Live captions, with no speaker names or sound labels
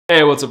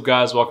Hey, what's up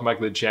guys? Welcome back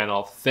to the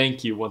channel.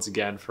 Thank you once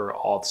again for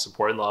all the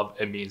support and love.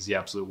 It means the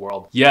absolute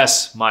world.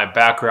 Yes, my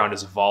background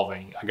is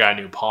evolving. I got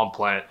a new palm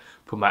plant,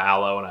 put my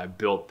aloe, and I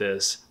built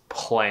this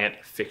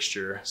plant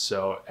fixture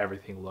so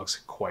everything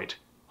looks quite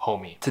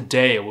homey.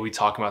 Today, we'll be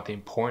talking about the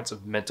importance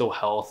of mental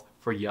health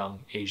for young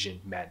Asian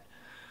men.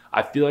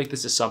 I feel like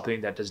this is something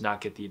that does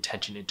not get the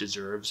attention it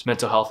deserves.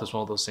 Mental health is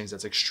one of those things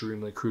that's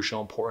extremely crucial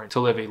and important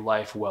to live a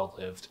life well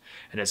lived.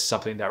 And it's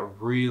something that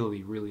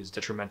really is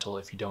detrimental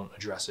if you don't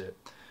address it.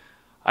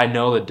 I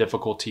know the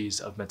difficulties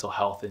of mental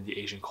health in the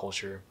Asian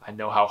culture. I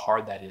know how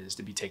hard that is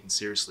to be taken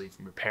seriously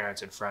from your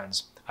parents and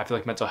friends. I feel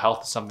like mental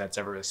health is something that's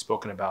never really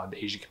spoken about in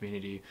the Asian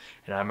community.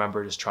 And I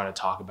remember just trying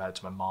to talk about it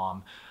to my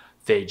mom.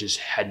 They just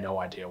had no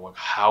idea. Like,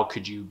 how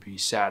could you be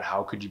sad?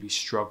 How could you be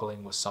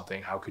struggling with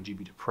something? How could you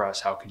be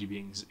depressed? How could you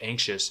be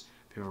anxious?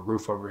 If you have a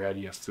roof over your head,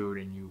 you have food,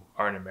 and you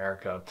are in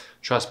America.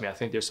 Trust me, I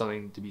think there's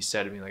something to be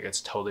said to me. Like, it's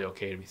totally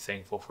okay to be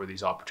thankful for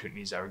these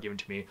opportunities that were given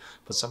to me.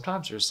 But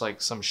sometimes there's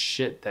like some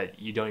shit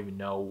that you don't even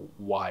know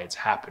why it's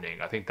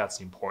happening. I think that's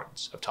the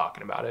importance of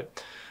talking about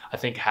it. I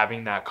think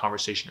having that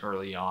conversation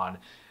early on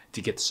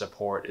to get the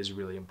support is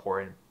really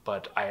important.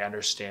 But I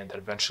understand that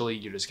eventually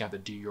you're just gonna have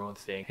to do your own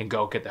thing and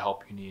go get the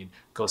help you need.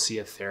 Go see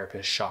a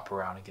therapist, shop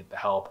around and get the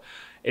help.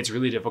 It's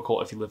really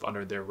difficult if you live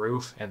under their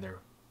roof and they're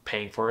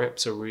paying for it.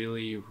 So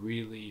really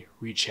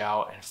reach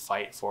out and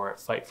fight for it.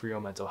 Fight for your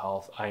own mental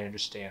health. I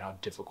understand how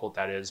difficult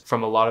that is.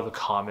 From a lot of the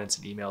comments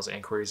and emails and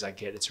inquiries I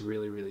get, it's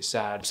really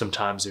sad.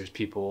 Sometimes there's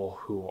people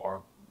who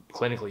are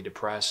clinically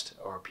depressed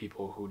or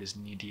people who just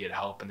need to get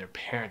help and their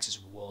parents just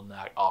will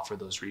not offer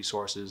those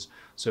resources.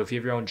 So if you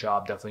have your own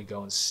job, definitely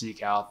go and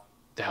seek out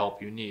the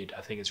help you need.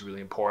 I think it's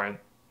really important.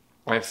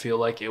 I feel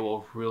like it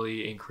will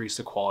really increase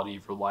the quality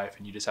of your life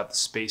and you just have the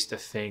space to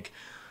think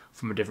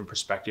from a different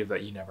perspective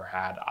that you never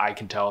had. I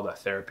can tell that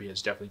therapy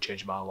has definitely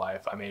changed my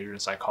life. I majored in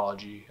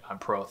psychology. I'm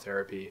pro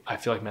therapy. I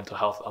feel like mental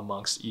health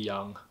amongst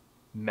young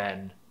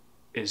men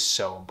is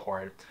so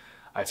important.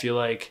 I feel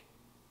like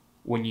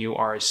when you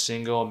are a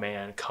single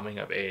man coming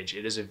of age,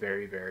 it is a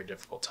very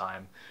difficult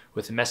time.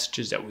 With the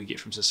messages that we get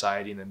from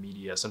society and the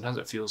media, sometimes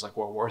it feels like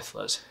we're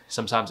worthless.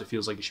 Sometimes it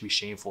feels like it should be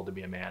shameful to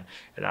be a man.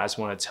 And I just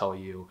want to tell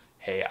you,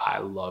 hey, I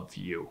love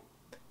you.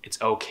 It's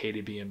okay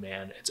to be a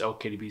man. It's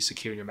okay to be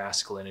secure in your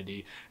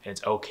masculinity. And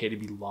it's okay to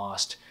be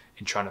lost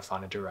in trying to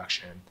find a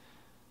direction.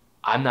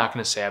 I'm not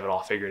going to say I have it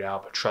all figured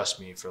out, but trust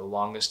me, for the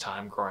longest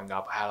time growing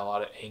up, I had a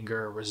lot of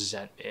anger,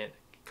 resentment,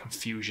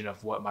 confusion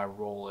of what my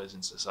role is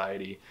in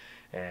society.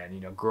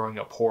 And, growing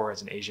up poor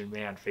as an Asian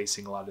man,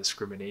 facing a lot of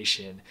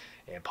discrimination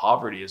and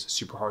poverty is a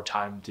super hard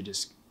time to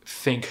just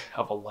think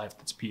of a life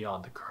that's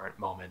beyond the current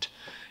moment.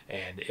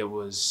 And it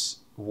was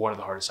one of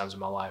the hardest times of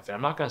my life. And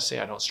I'm not going to say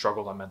I don't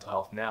struggle with mental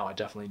health now. I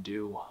definitely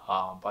do.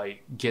 But I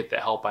get the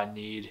help I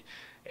need.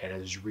 And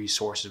there's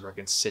resources where I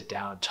can sit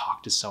down and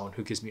talk to someone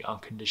who gives me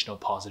unconditional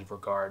positive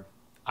regard,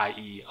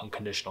 i.e.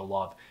 unconditional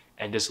love,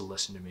 and just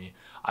listen to me.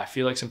 I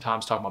feel like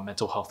sometimes talking about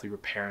mental health with your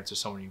parents or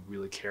someone you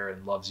really care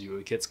and loves you,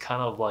 it gets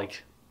kind of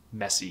like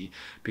messy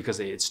because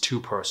it's too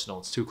personal,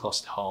 it's too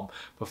close to home.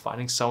 But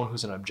finding someone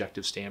who's an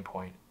objective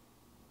standpoint,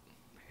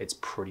 it's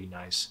pretty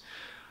nice.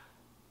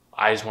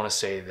 I just want to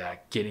say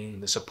that getting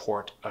the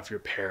support of your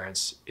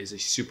parents is a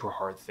super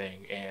hard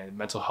thing, and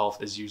mental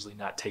health is usually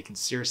not taken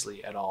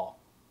seriously at all.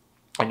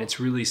 And it's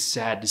really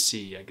sad to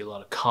see. I get a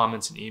lot of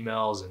comments and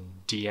emails and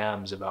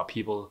DMs about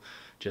people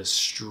just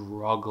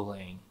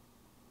struggling,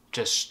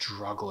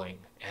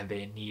 and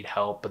they need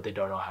help, but they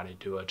don't know how to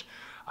do it.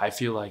 I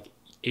feel like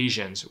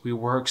Asians, we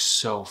work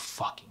so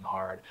fucking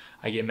hard.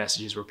 I get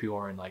messages where people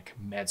are in like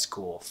med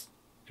school,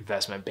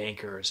 investment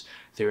bankers,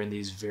 they're in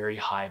these very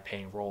high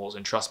paying roles.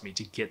 And trust me,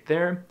 to get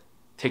there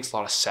takes a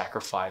lot of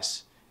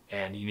sacrifice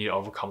and you need to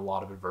overcome a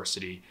lot of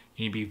adversity.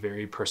 You need to be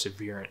very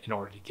perseverant in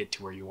order to get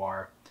to where you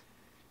are.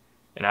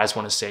 And I just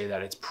want to say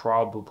that it's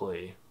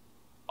probably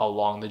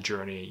along the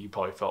journey, you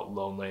probably felt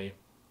lonely,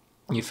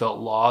 you felt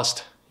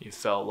lost, you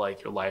felt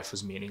like your life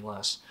was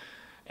meaningless.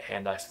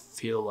 And I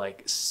feel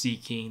like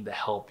seeking the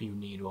help you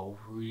need will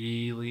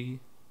really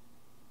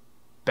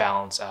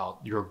balance out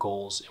your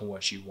goals and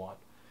what you want.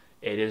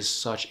 It is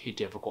such a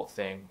difficult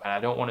thing. And I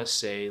don't want to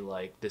say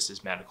like this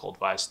is medical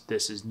advice.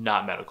 This is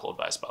not medical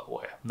advice, by the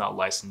way. I'm not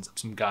licensed. I'm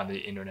some guy on the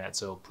internet,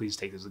 so please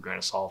take this with a grain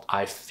of salt.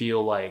 I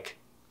feel like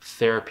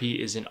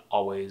therapy isn't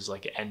always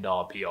like an end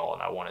all be all,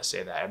 and I want to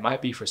say that. It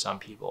might be for some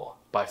people,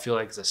 but I feel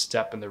like it's a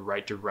step in the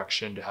right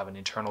direction to have an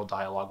internal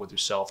dialogue with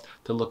yourself,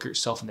 to look at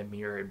yourself in the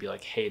mirror and be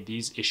like, hey,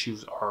 these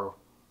issues are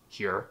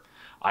here.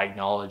 I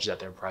acknowledge that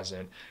they're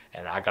present,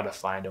 and I got to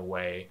find a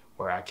way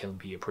where I can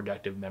be a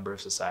productive member of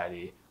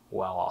society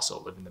while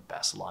also living the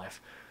best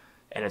life.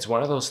 And it's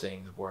one of those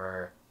things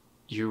where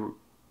you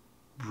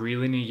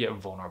really need to get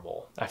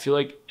vulnerable. I feel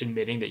like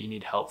admitting that you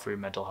need help for your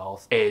mental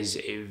health is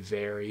a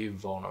very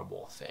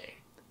vulnerable thing.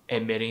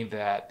 Admitting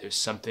that there's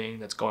something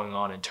that's going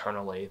on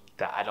internally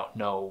that I don't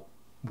know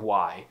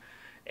why.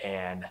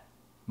 And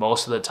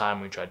most of the time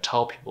when you try to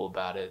tell people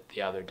about it,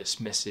 they either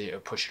dismiss it or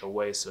push it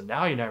away. So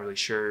now you're not really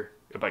sure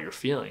about your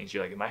feelings.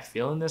 You're like, am I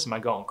feeling this? Am I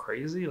going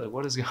crazy? Like,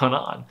 what is going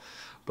on?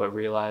 but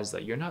realize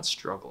that you're not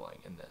struggling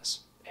in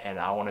this. And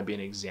I want to be an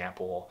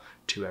example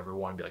to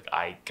everyone, be like,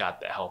 I got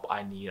the help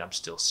I need, I'm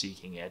still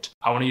seeking it.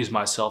 I want to use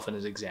myself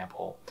as an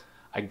example.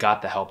 I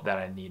got the help that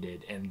I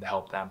needed and the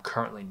help that I'm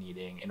currently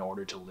needing in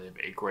order to live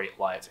a great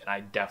life. And I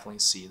definitely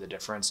see the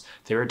difference.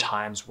 There are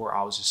times where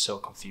I was just so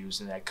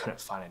confused and I couldn't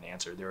find an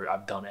answer.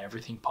 I've done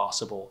everything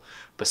possible,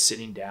 but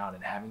sitting down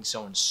and having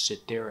someone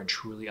sit there and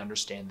truly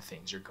understand the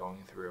things you're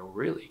going through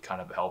really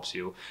kind of helps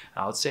you.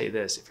 And I would say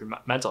this, if your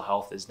mental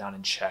health is not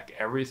in check,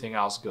 everything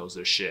else goes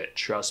to shit.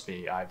 Trust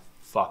me, I've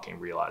fucking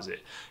realize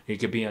it. You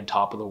could be on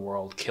top of the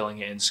world, killing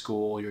it in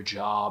school, your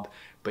job,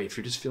 but if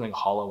you're just feeling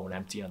hollow and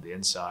empty on the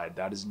inside,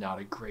 that is not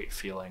a great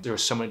feeling. There were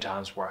so many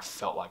times where I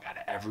felt like I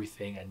had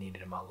everything I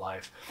needed in my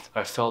life.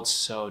 I felt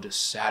so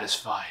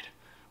dissatisfied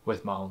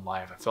with my own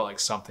life. I felt like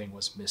something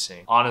was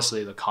missing.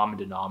 Honestly, the common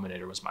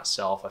denominator was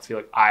myself. I feel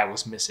like I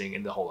was missing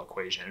in the whole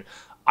equation.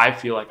 I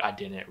feel like I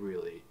didn't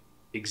really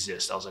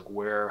exist. I was like,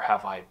 where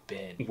have I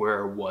been?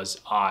 Where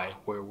was I?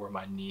 Where were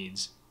my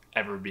needs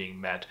ever being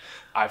met?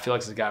 I feel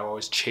like as a guy, we're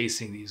always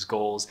chasing these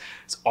goals.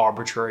 It's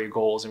arbitrary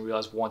goals and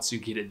realize once you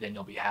get it, then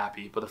you'll be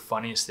happy. But the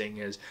funniest thing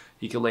is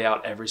you can lay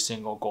out every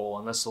single goal.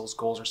 Unless those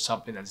goals are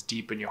something that's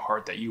deep in your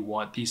heart that you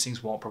want, these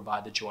things won't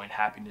provide the joy and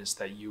happiness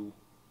that you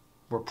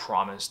were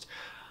promised.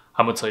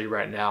 I'm gonna tell you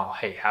right now,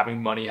 hey,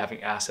 having money,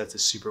 having assets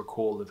is super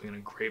cool. Living in a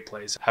great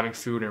place, having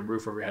food and a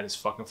roof over your head is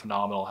fucking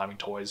phenomenal. Having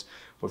toys,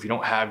 but if you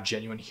don't have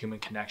genuine human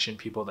connection,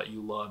 people that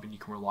you love and you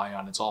can rely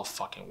on, it's all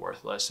fucking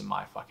worthless in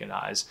my fucking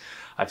eyes.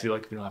 I feel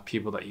like if you don't have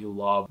people that you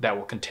love that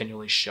will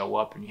continually show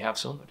up, and you have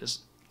someone to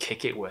just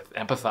kick it with,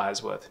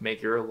 empathize with,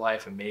 make your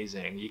life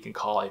amazing, you can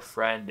call a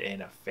friend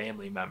and a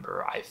family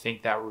member, I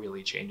think that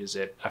really changes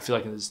it. I feel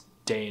like in this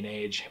day and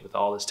age, with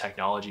all this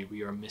technology,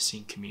 we are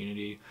missing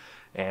community.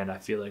 And I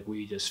feel like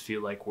we just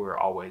feel like we're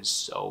always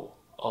so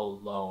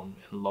alone,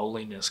 and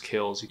loneliness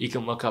kills. You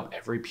can look up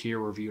every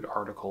peer-reviewed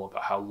article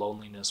about how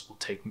loneliness will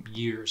take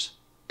years,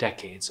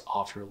 decades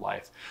off your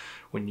life.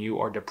 When you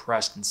are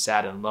depressed and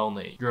sad and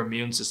lonely, your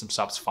immune system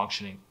stops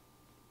functioning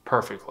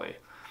perfectly.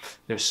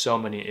 There's so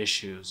many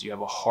issues. You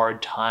have a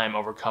hard time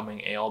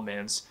overcoming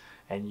ailments,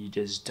 and you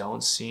just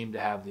don't seem to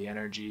have the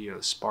energy or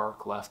the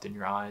spark left in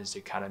your eyes to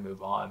kind of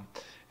move on.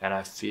 And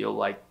I feel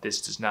like this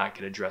does not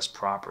get addressed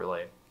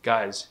properly.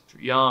 Guys, if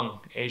you're young,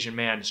 Asian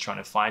man just trying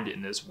to find it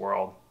in this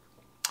world,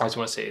 I just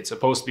want to say it's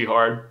supposed to be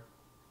hard.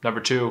 Number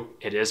two,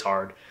 it is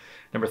hard.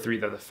 Number three,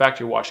 that the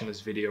fact you're watching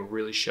this video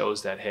really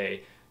shows that,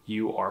 hey,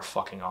 you are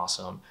fucking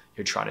awesome.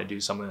 You're trying to do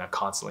something that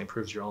constantly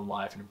improves your own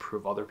life and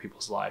improve other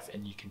people's life,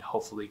 and you can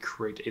hopefully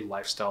create a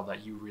lifestyle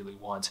that you really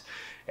want.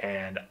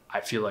 And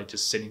I feel like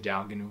just sitting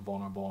down, getting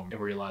vulnerable, and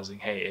realizing,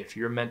 hey, if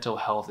your mental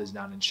health is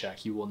not in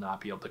check, you will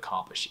not be able to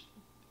accomplish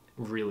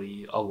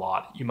really a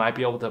lot. You might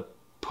be able to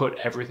put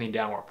everything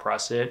down or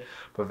press it,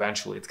 but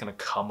eventually it's going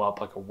to come up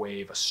like a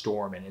wave, a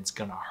storm, and it's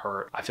going to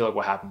hurt. I feel like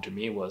what happened to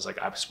me was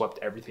like I've swept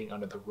everything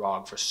under the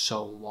rug for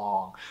so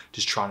long,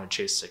 just trying to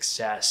chase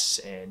success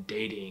and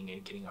dating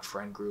and getting a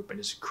friend group and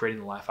just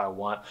creating the life I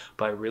want,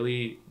 but I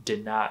really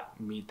did not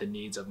meet the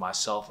needs of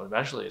myself, and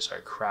eventually it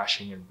started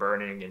crashing and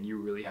burning, and you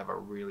really have a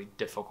really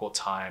difficult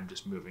time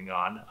just moving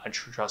on.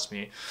 Trust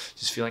me,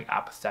 just feeling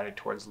apathetic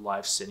towards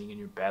life, sitting in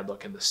your bed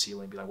looking at the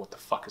ceiling, be like, what the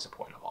fuck is the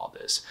point of all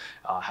this?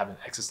 Having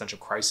an existential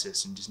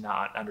crisis and just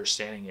not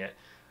understanding it.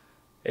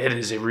 It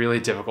is a really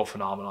difficult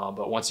phenomenon,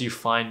 but once you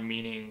find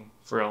meaning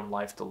for your own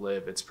life to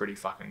live, it's pretty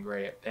fucking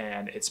great.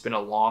 And it's been a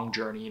long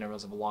journey, and I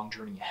realize I have a long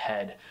journey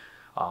ahead.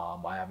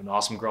 I have an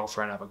awesome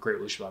girlfriend. I have a great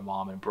relationship with my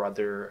mom and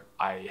brother.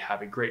 I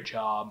have a great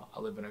job. I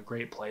live in a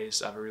great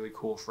place. I have a really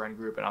cool friend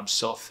group, and I'm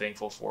so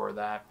thankful for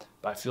that.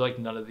 But I feel like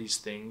none of these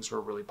things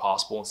were really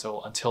possible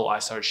until I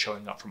started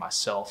showing up for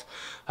myself.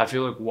 I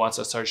feel like once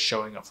I started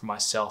showing up for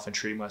myself and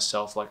treating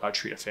myself like I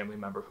treat a family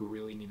member who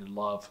really needed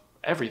love,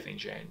 everything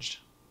changed.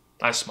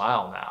 I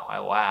smile now. I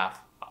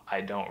laugh.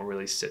 I don't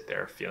really sit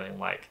there feeling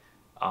like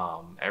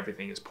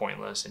everything is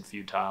pointless and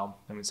futile.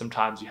 I mean,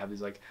 sometimes you have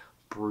these like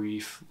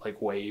brief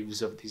like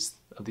waves of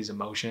these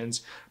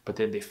emotions, but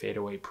then they fade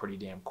away pretty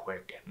damn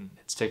quick, and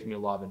it's taken me a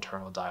lot of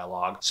internal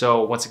dialogue.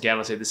 So once again,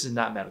 let's say this is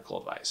not medical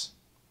advice.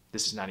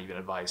 This is not even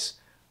advice.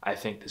 I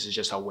think this is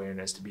just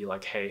awareness to be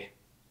like, hey,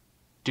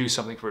 do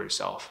something for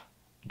yourself.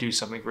 Do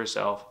something for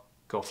yourself.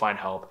 Go find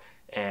help.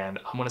 And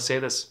I'm gonna say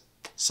this: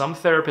 some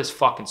therapists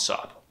fucking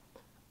suck.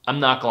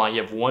 I'm not gonna lie.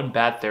 You have one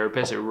bad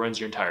therapist, it ruins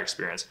your entire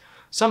experience.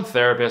 Some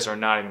therapists are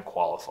not even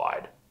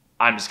qualified.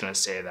 I'm just gonna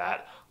say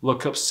that.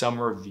 Look up some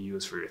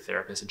reviews for your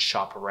therapist and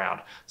shop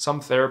around.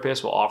 Some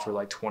therapists will offer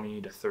like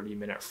 20 to 30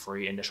 minute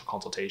free initial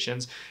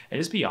consultations, and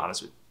just be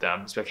honest with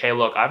them. It's like, hey,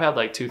 look, I've had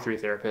like 2-3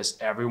 therapists.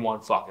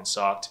 Everyone fucking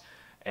sucked.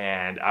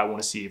 And I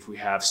want to see if we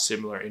have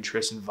similar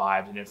interests and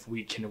vibes and if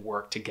we can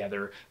work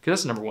together. Because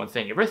that's the number one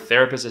thing. If a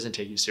therapist doesn't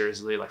take you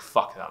seriously, like,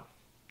 fuck them.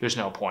 There's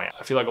no point.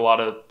 I feel like a lot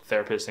of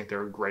therapists think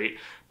they're great,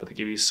 but they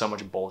give you so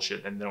much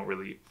bullshit and they don't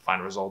really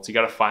find results. You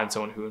got to find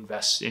someone who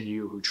invests in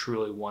you, who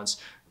truly wants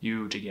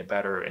you to get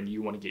better and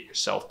you want to get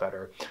yourself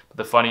better. But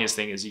the funniest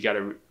thing is you got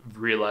to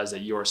realize that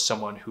you're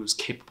someone who's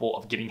capable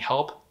of getting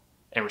help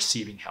and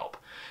receiving help.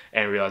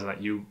 and realizing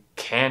that you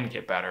can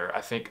get better.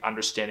 I think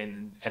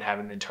understanding and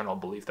having the internal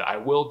belief that I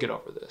will get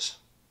over this.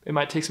 It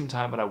might take some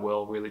time, but I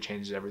will, really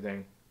changes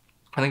everything.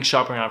 I think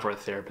shopping around for a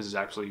therapist is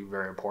actually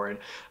very important.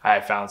 I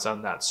found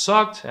some that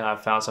sucked, and I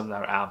found some that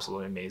were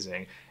absolutely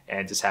amazing.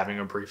 And just having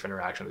a brief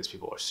interaction with these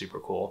people are super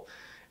cool.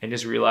 And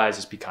just realize,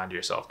 just be kind to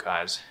yourself,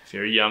 guys. If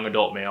you're a young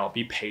adult male,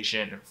 be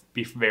patient and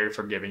be very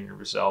forgiving of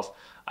yourself.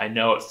 I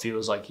know it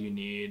feels like you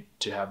need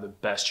to have the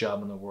best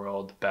job in the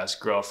world, the best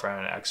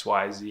girlfriend, X,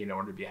 Y, Z in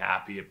order to be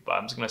happy. But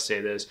I'm just going to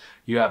say this,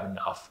 you have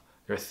enough.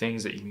 There are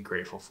things that you can be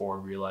grateful for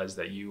and realize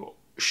that you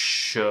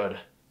should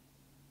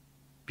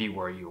be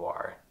where you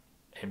are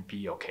and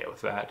be okay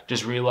with that.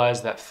 Just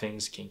realize that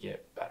things can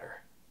get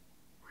better.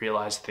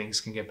 Realize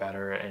things can get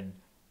better and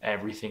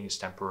everything is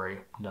temporary.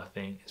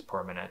 Nothing is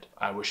permanent.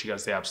 I wish you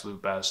guys the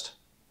absolute best.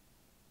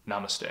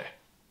 Namaste.